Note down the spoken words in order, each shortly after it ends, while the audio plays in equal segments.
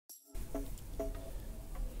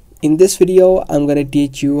In this video, I'm going to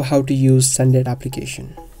teach you how to use Sendit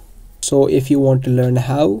application. So if you want to learn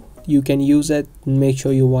how you can use it, make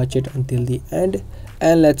sure you watch it until the end,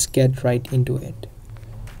 and let's get right into it.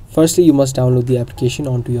 Firstly, you must download the application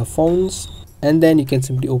onto your phones, and then you can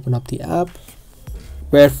simply open up the app,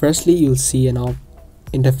 where firstly you'll see an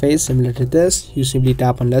interface similar to this. You simply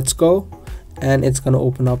tap on let's go, and it's going to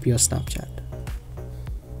open up your Snapchat.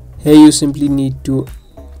 Here you simply need to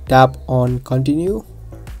tap on continue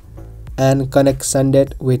and connect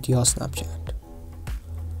Sendit with your Snapchat.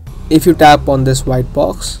 If you tap on this white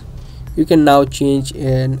box, you can now change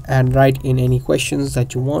in and write in any questions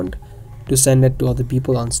that you want to send it to other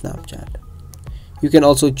people on Snapchat. You can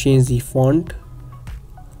also change the font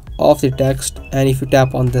of the text, and if you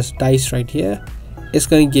tap on this dice right here, it's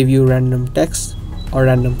going to give you random text or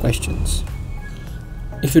random questions.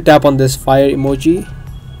 If you tap on this fire emoji,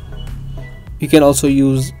 you can also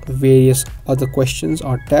use various other questions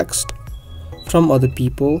or text from other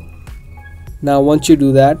people. Now once you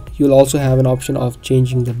do that, you'll also have an option of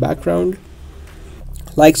changing the background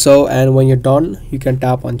like so, and when you're done you can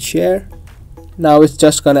tap on share. Now it's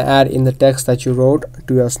just gonna add in the text that you wrote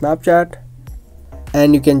to your Snapchat,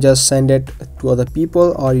 and you can just send it to other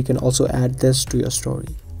people, or you can also add this to your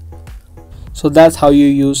story. So that's how you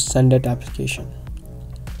use Sendit application.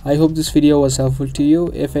 I hope this video was helpful to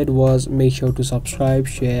you. If it was, make sure to subscribe,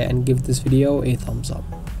 share, and give this video a thumbs up.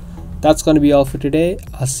 That's going to be all for today.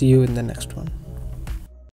 I'll see you in the next one.